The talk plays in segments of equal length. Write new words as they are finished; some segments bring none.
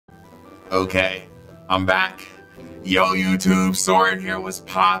Okay, I'm back. Yo YouTube, Soren here, was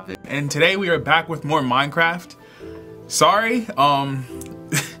poppin'. And today we are back with more Minecraft. Sorry, I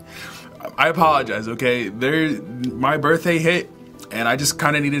apologize, okay? My birthday hit and I just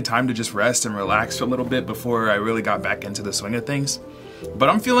kind of needed time to just rest and relax for a little bit before I really got back into the swing of things. But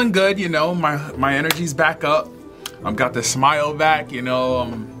I'm feeling good, you know, my energy's back up. I've got the smile back, you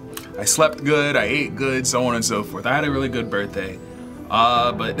know, I slept good, I ate good, so on and so forth. I had a really good birthday.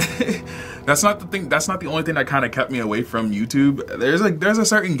 But that's not the thing. That's not the only thing that kind of kept me away from YouTube. There's a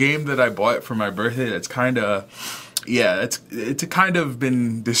certain game that I bought for my birthday that's kind of, yeah, it's kind of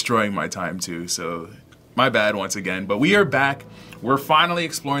been destroying my time too. So my bad once again. But we are back. We're finally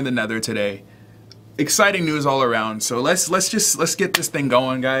exploring the Nether today. Exciting news all around. So let's get this thing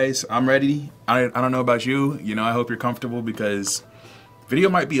going, guys. I'm ready. I don't know about you. You know, I hope you're comfortable because video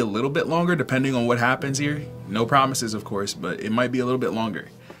might be a little bit longer depending on what happens here. No promises, of course, but it might be a little bit longer.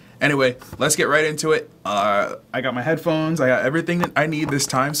 Anyway, let's get right into it. I got my headphones. I got everything that I need this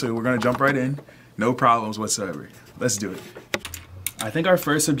time, so we're gonna jump right in. No problems whatsoever. Let's do it. I think our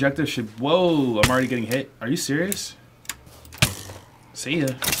first objective should... Whoa, I'm already getting hit. Are you serious? See ya.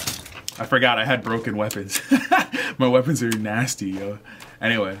 I forgot I had broken weapons. My weapons are nasty, yo.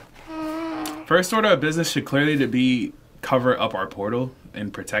 Anyway, first order of business should clearly be cover up our portal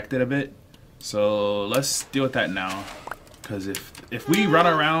and protect it a bit. So let's deal with that now. Because if we run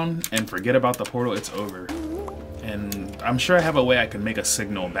around and forget about the portal, it's over. And I'm sure I have a way I can make a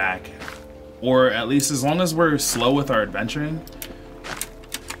signal back. Or at least as long as we're slow with our adventuring,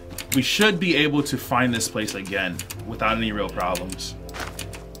 we should be able to find this place again without any real problems.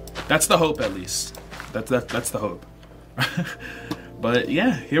 That's the hope, at least. That's the hope. But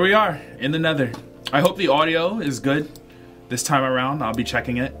yeah, here we are in the Nether. I hope the audio is good this time around. I'll be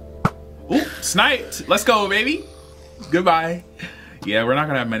checking it. Ooh, sniped! Let's go, baby! Goodbye. Yeah, we're not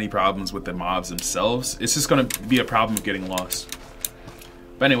gonna have many problems with the mobs themselves. It's just gonna be a problem of getting lost.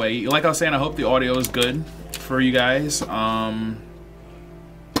 But anyway, like I was saying, I hope the audio is good for you guys. I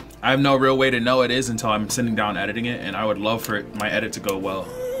have no real way to know it is until I'm sitting down editing it, and I would love for my edit to go well.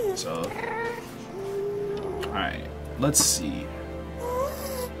 So, alright, let's see.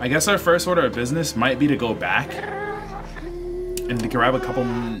 I guess our first order of business might be to go back and to grab a couple...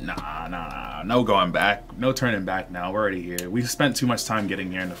 Nah, no going back. No turning back now. We're already here. We spent too much time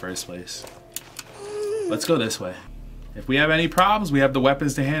getting here in the first place. Let's go this way. If we have any problems, we have the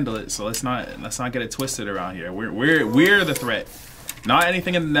weapons to handle it. So let's not get it twisted around here. We're the threat, not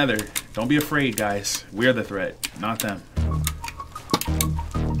anything in the Nether. Don't be afraid, guys. We're the threat, not them.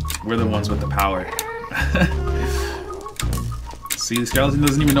 We're the ones with the power. See, the skeleton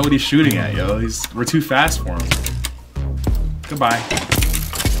doesn't even know what he's shooting at, yo. We're too fast for him. Goodbye.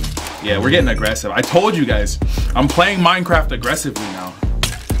 Yeah, we're getting aggressive. I told you guys, I'm playing Minecraft aggressively now.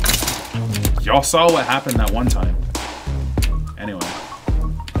 Y'all saw what happened that one time. Anyway,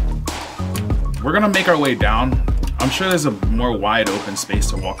 we're gonna make our way down. I'm sure there's a more wide open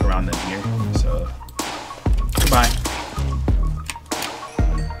space to walk around than here. So, goodbye.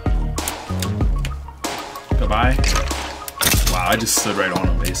 Goodbye. Wow, I just stood right on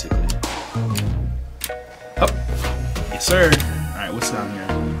him, basically. Oh, yes, sir. All right, what's down here?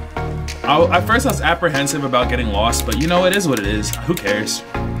 At first, I was apprehensive about getting lost, but you know, it is what it is. Who cares?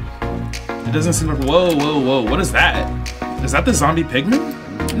 It doesn't seem like... Whoa, whoa, whoa. What is that? Is that the zombie pigmen?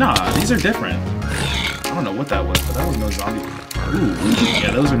 Nah, these are different. I don't know what that was, but that was no zombie. Ooh,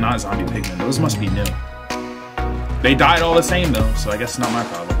 yeah, those are not zombie pigmen. Those must be new. They died all the same, though, so I guess it's not my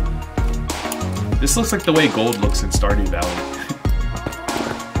problem. This looks like the way gold looks in Stardew Valley.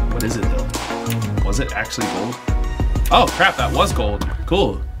 What is it, though? Was it actually gold? Oh, crap, that was gold.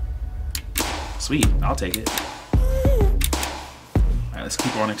 Cool. Sweet, I'll take it. Alright, let's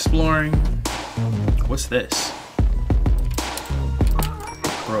keep on exploring. What's this?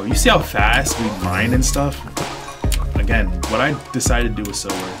 Bro, you see how fast we mine and stuff? Again, what I decided to do was so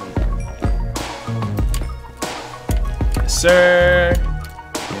worth it. Yes, sir.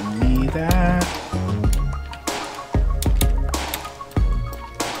 Give me that.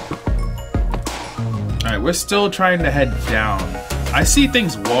 Alright, we're still trying to head down. I see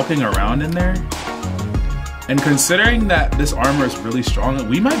things walking around in there. And considering that this armor is really strong,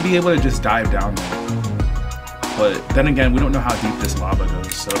 we might be able to just dive down there. But then again, we don't know how deep this lava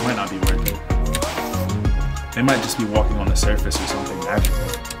goes, so it might not be worth it. They might just be walking on the surface or something magical.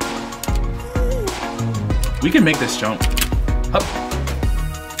 We can make this jump. Up.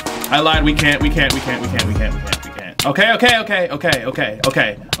 I lied, we can't. Okay.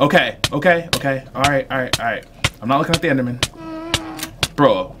 Alright. I'm not looking at the Enderman.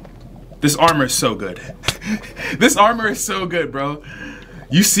 Bro, this armor is so good. This armor is so good, bro.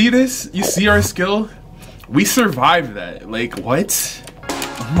 You see this? You see our skill? We survived that. Like, what?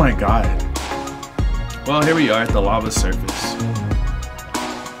 Oh my god. Well, here we are at the lava surface.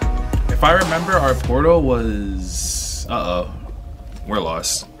 If I remember, our portal was... Uh-oh. We're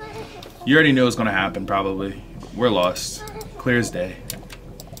lost. You already knew it was gonna happen, probably. We're lost. Clear as day.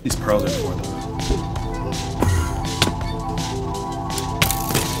 These pearls are for them.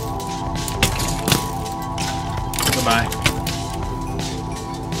 Goodbye.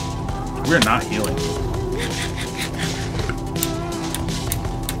 We're not healing.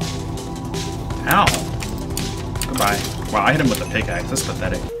 Ow. Goodbye. Wow, I hit him with a pickaxe. That's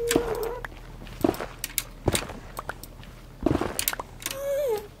pathetic.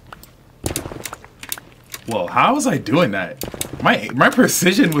 Whoa, how was I doing that? My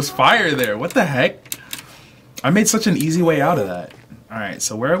precision was fire there. What the heck? I made such an easy way out of that. Alright,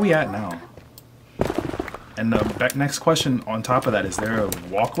 so where are we at now? And the next question on top of that, is there a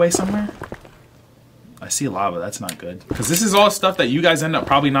walkway somewhere? I see lava, that's not good. Because this is all stuff that you guys end up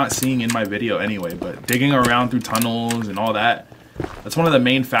probably not seeing in my video anyway, but digging around through tunnels and all that, that's one of the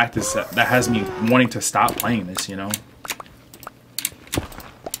main factors that has me wanting to stop playing this, you know?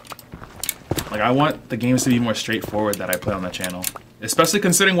 Like, I want the games to be more straightforward that I play on the channel. Especially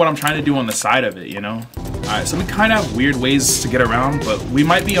considering what I'm trying to do on the side of it, you know? Alright, so we kind of have weird ways to get around, but we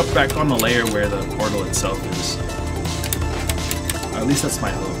might be up back on the layer where the portal itself is. At least that's my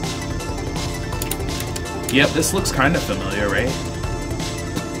hope. Yep, this looks kind of familiar, right?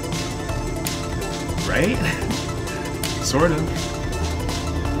 Right? Sort of.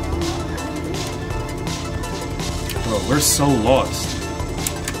 Bro, we're so lost.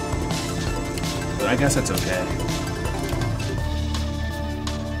 But I guess that's okay.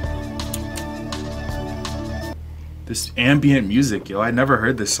 This ambient music, yo, I never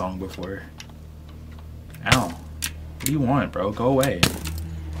heard this song before. Ow. What do you want, bro? Go away.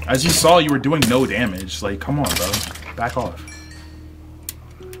 As you saw, you were doing no damage. Like, come on, bro. Back off.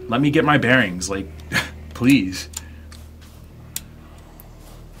 Let me get my bearings, like, please.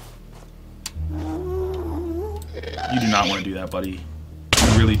 You do not want to do that, buddy.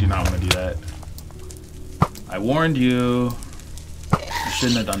 You really do not want to do that. I warned you. You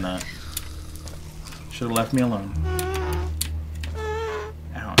shouldn't have done that. Should have left me alone.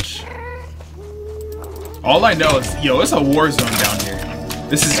 Ouch. All I know is, yo, it's a war zone down here.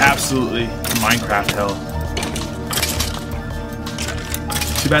 This is absolutely Minecraft hell.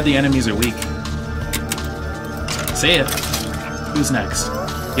 Too bad the enemies are weak. See ya. Who's next?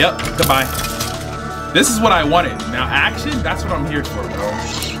 Yep, goodbye. This is what I wanted. Now action, that's what I'm here for, bro.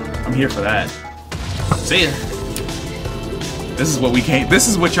 I'm here for that. See ya. This is what we came. This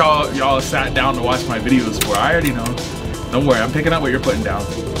is what y'all sat down to watch my videos for. I already know. Don't worry, I'm picking up what you're putting down.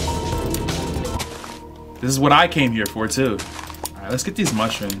 This is what I came here for too. All right, let's get these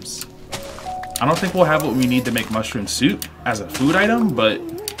mushrooms. I don't think we'll have what we need to make mushroom soup as a food item, but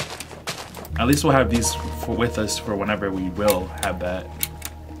at least we'll have these with us for whenever we will have that.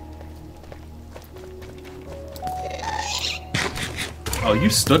 Oh, you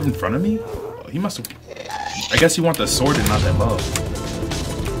stood in front of me? Oh, he must have... I guess you want the sword and not that bow.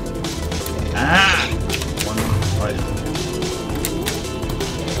 Ah! One fight.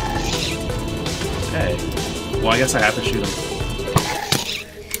 Okay. Well, I guess I have to shoot him.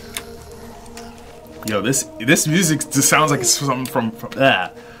 Yo, this music just sounds like it's from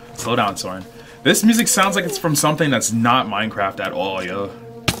Slow down, Soren. This music sounds like it's from something that's not Minecraft at all, yo.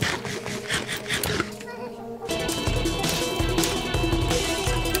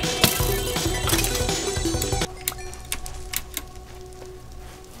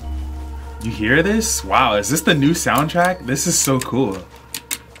 You hear this? Wow, is this the new soundtrack? This is so cool.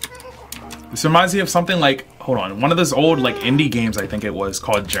 This reminds me of something like, hold on, one of those old like indie games, I think it was,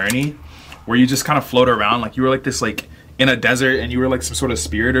 called Journey, where you just kind of float around, like you were like this like in a desert and you were like some sort of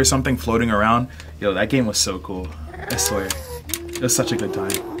spirit or something floating around. Yo, that game was so cool. I swear. It was such a good time.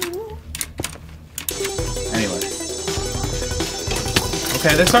 Anyway.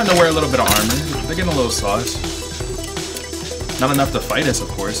 Okay, they're starting to wear a little bit of armor. They're getting a little sauce. Not enough to fight us, of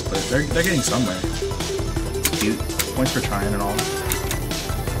course, but they're getting somewhere. It's cute. Points for trying and all.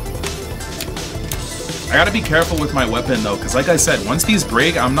 I gotta be careful with my weapon though, because like I said, once these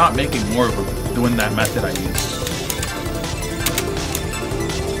break, I'm not making more of them doing that method I used.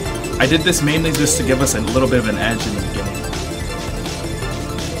 I did this mainly just to give us a little bit of an edge in the beginning.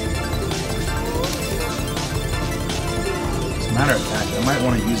 As a matter of fact, I might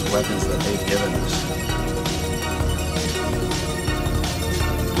want to use weapons that they've given us.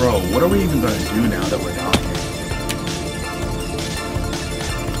 Bro, what are we even going to do now that we're down here?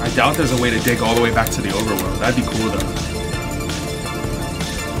 I doubt there's a way to dig all the way back to the overworld. That'd be cool though.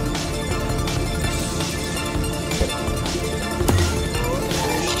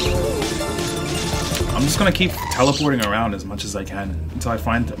 just gonna keep teleporting around as much as I can until I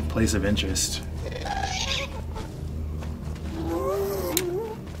find a place of interest.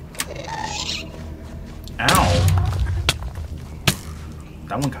 Ow!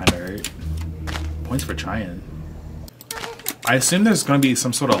 That one kinda hurt. Points for trying. I assume there's gonna be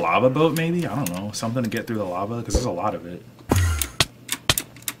some sort of lava boat, maybe? I don't know. Something to get through the lava, because there's a lot of it.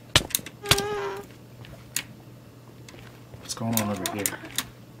 What's going on over here?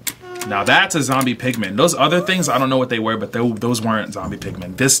 Now that's a zombie pigman. Those other things, I don't know what they were, but those weren't zombie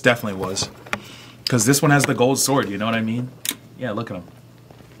pigmen. This definitely was. Because this one has the gold sword, you know what I mean? Yeah, look at him.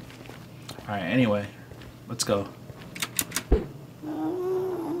 Alright, anyway. Let's go. Good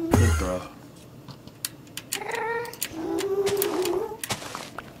throw.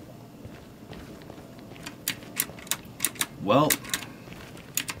 Well,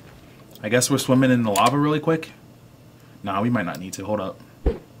 I guess we're swimming in the lava really quick. Nah, we might not need to. Hold up.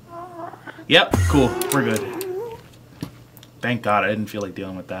 Yep, cool. We're good. Thank God I didn't feel like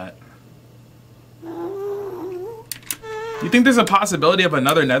dealing with that. You think there's a possibility of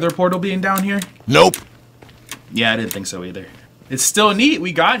another nether portal being down here? Nope. Yeah, I didn't think so either. It's still neat.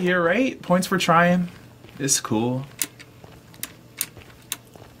 We got here, right? Points for trying. It's cool.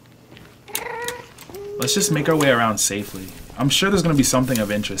 Let's just make our way around safely. I'm sure there's going to be something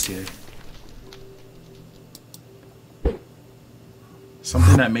of interest here.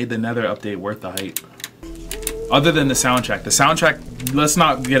 Something that made the Nether update worth the hype. Other than the soundtrack. The soundtrack, let's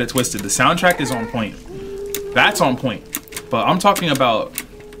not get it twisted. The soundtrack is on point. That's on point. But I'm talking about,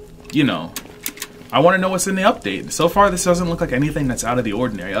 you know, I want to know what's in the update. So far, this doesn't look like anything that's out of the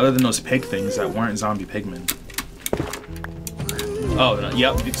ordinary, other than those pig things that weren't zombie pigmen. Oh, no,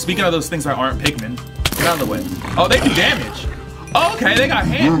 yep. Speaking of those things that aren't pigmen, get out of the way. Oh, they do damage. Oh, okay, they got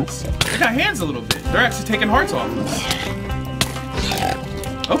hands. They got hands a little bit. They're actually taking hearts off us.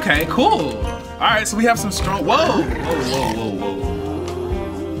 Okay, cool. All right, so we have some strong. Whoa, whoa, whoa, whoa,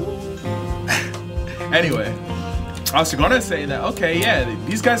 whoa. Anyway, I was gonna say that. Okay, yeah,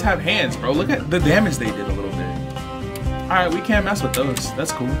 these guys have hands, bro. Look at the damage they did a little bit. All right, we can't mess with those.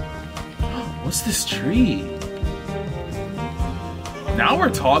 That's cool. What's this tree? Now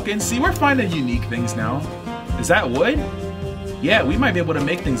we're talking. See, we're finding unique things now. Is that wood? Yeah, we might be able to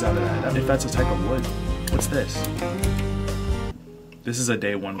make things out of that if that's a type of wood. What's this? This is a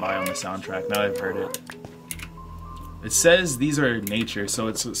day one buy on the soundtrack. Now I've heard it. It says these are nature, so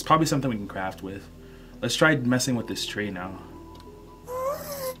it's probably something we can craft with. Let's try messing with this tree now.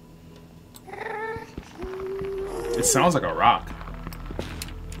 It sounds like a rock.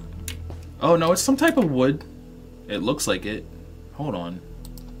 Oh no, it's some type of wood. It looks like it. Hold on.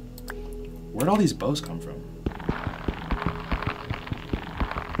 Where'd all these bows come from?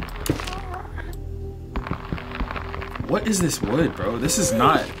 What is this wood, bro? This is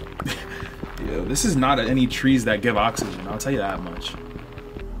not... Yo, this is not any trees that give oxygen. I'll tell you that much.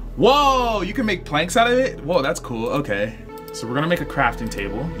 Whoa! You can make planks out of it? Whoa, that's cool. Okay. So we're gonna make a crafting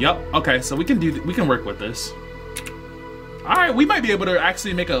table. Yep. Okay, so we can work with this. Alright, we might be able to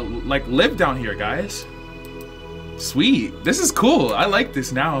actually make live down here, guys. Sweet. This is cool. I like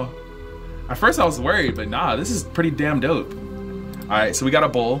this now. At first I was worried, but nah, this is pretty damn dope. Alright, so we got a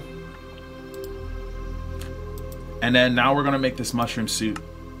bowl. And then now we're gonna make this mushroom soup.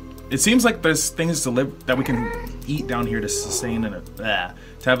 It seems like there's things to live that we can eat down here to sustain to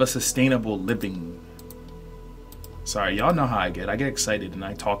have a sustainable living. Sorry, y'all know how I get. I get excited and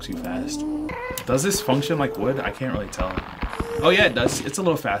I talk too fast. Does this function like wood? I can't really tell. Oh yeah, it does. It's a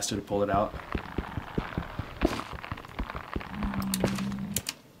little faster to pull it out.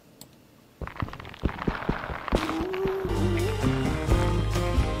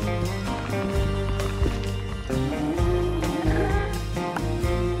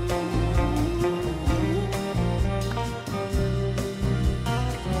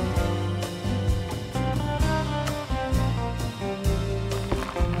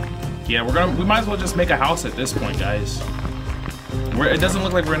 Yeah, we might as well just make a house at this point, guys. It doesn't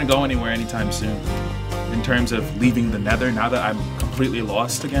look like we're gonna go anywhere anytime soon in terms of leaving the Nether. Now that I'm completely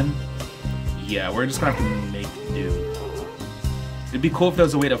lost again, yeah, we're just gonna have to make do. It'd be cool if there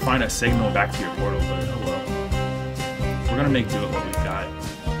was a way to find a signal back to your portal, but oh well. We're gonna make do with what we've got.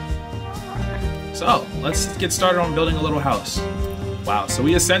 So let's get started on building a little house. Wow, so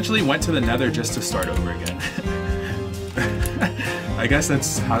we essentially went to the Nether just to start over again. I guess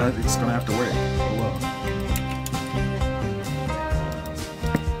that's how it's gonna have to work. Oh well.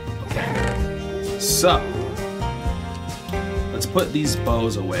 Okay. So let's put these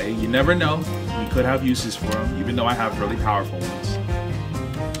bows away. You never know. We could have uses for them, even though I have really powerful ones.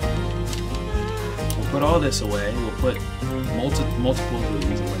 We'll put all this away. We'll put multiple of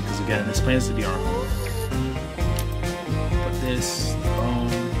these away, because again, this plans to be our home. this. Boom.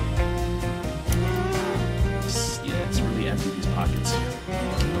 Yeah, it's really empty, these pockets.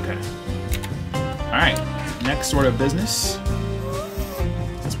 Okay. Alright, next order of business.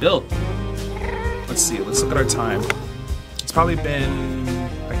 Let's build. Let's see, let's look at our time. It's probably been,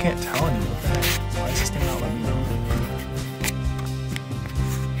 I can't tell anymore. Why is this thing not letting me know?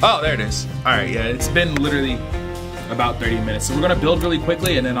 Oh, there it is. Alright, yeah, it's been literally about 30 minutes. So we're gonna build really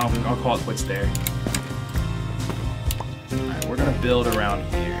quickly and then I'll call it quits there. Alright, we're gonna build around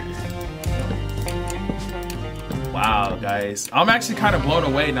here. Wow, guys. I'm actually kind of blown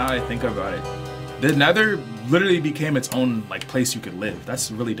away now that I think about it. The nether literally became its own like place you could live. That's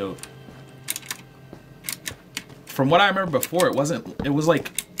really dope. From what I remember before, it was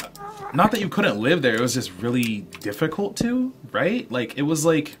like, not that you couldn't live there, it was just really difficult to, right? Like, it was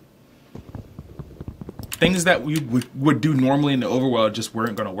like, things that we would do normally in the overworld just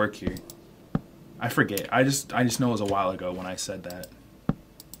weren't gonna work here. I forget, I just know it was a while ago when I said that.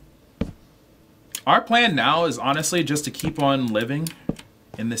 Our plan now is honestly just to keep on living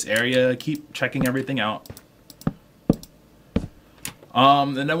in this area, keep checking everything out.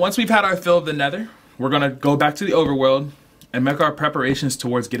 And then once we've had our fill of the nether, we're gonna go back to the overworld and make our preparations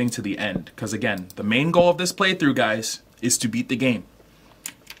towards getting to the end. Because again, the main goal of this playthrough, guys, is to beat the game.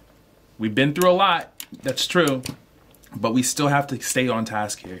 We've been through a lot, that's true, but we still have to stay on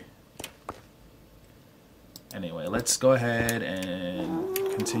task here. Anyway, let's go ahead and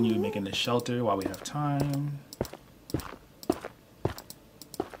continue making this shelter while we have time.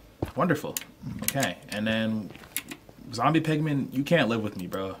 Wonderful. Okay, and then zombie pigman, you can't live with me,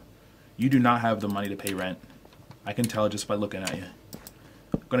 bro. You do not have the money to pay rent. I can tell just by looking at you.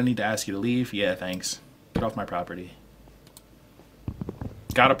 I'm gonna need to ask you to leave. Yeah, thanks. Get off my property.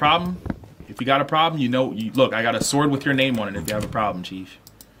 Got a problem? If you got a problem, you know, look, I got a sword with your name on it if you have a problem, chief.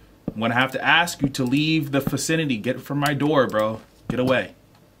 I'm gonna have to ask you to leave the vicinity. Get from my door, bro. Get away.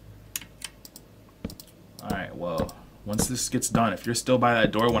 Alright, well, once this gets done, if you're still by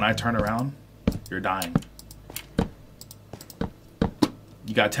that door when I turn around, you're dying.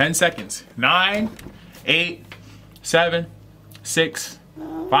 You got 10 seconds. 9, 8, 7, 6,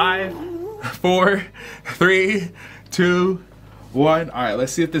 5, 4, 3, 2, 1. Alright,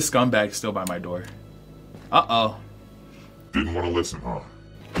 let's see if this scumbag's still by my door. Uh-oh. Didn't want to listen, huh?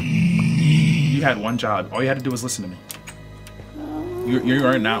 You had one job. All you had to do was listen to me. You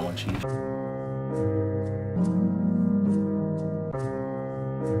earned that one, chief.